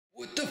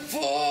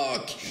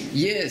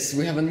Yes,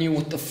 we have a new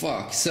what the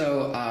fuck.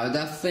 So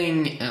that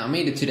thing, I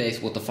made a today's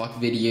what the fuck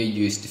video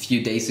used a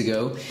few days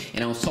ago,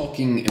 and I was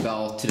talking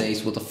about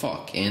today's what the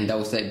fuck, and that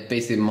was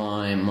basically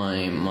my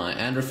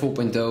Android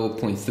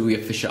 4.0.3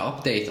 official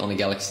update on the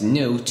Galaxy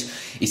Note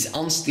is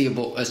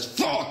unstable as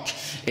fuck.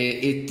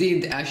 It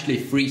did actually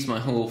freeze my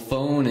whole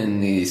phone,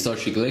 and it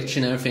started to glitch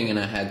and everything, and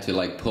I had to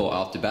like pull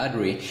out the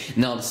battery.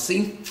 Now the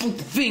same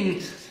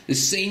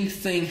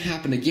thing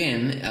happened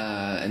again,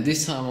 and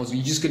this time I was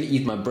just gonna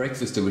eat my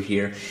breakfast over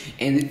here,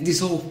 and this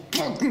whole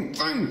fucking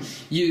thing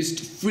just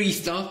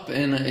freezed up,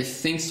 and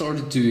things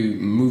started to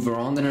move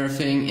around and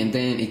everything, and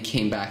then it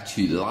came back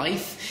to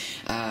life.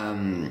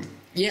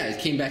 Yeah, it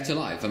came back to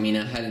life. I mean,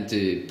 I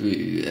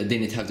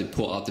didn't have to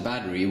pull out the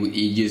battery.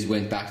 It just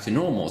went back to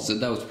normal, so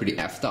that was pretty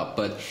effed up.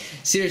 But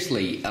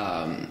seriously,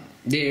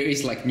 there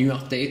is like new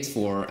updates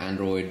for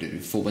Android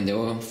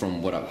 4.0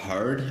 from what I've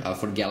heard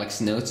for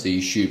Galaxy Note, so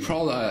you should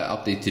probably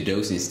update to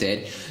those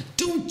instead.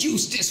 Don't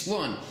use this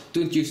one!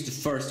 Don't use the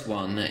first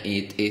one.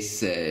 It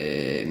is,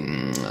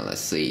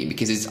 let's see,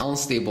 because it's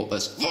unstable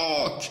as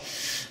fuck!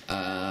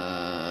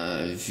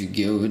 If you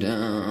go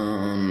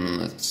down,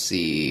 let's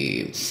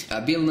see,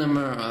 build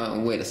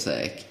number, wait a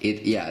sec,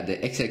 yeah, the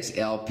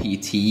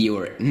XXLPT,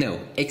 or no,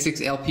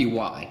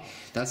 XXLPY,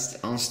 that's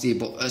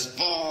unstable as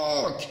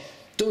fuck!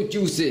 Don't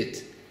use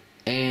it.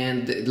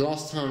 And the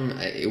last time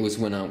it was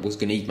when I was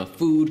gonna eat my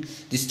food.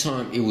 This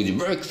time it was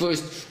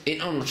breakfast,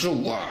 and I'm not sure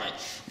why,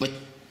 but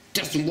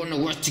doesn't wanna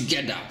work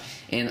together.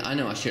 And I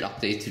know I should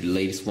update to the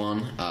latest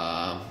one,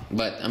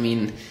 but I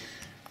mean,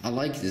 I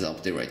like this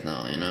update right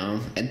now, you know.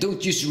 And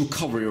don't use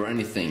recovery or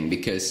anything,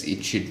 because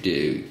it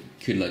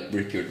could like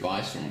break your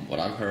device from what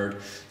I've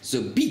heard.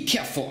 So be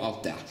careful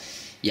out there.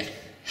 Yeah,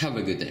 have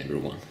a good day,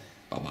 everyone.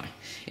 Bye bye.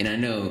 And I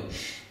know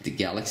the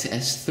Galaxy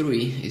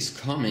S3 is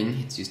coming.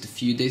 It's just a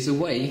few days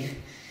away.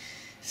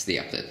 Stay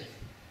updated.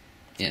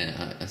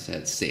 Yeah, I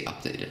said stay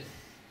updated.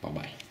 Bye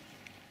bye.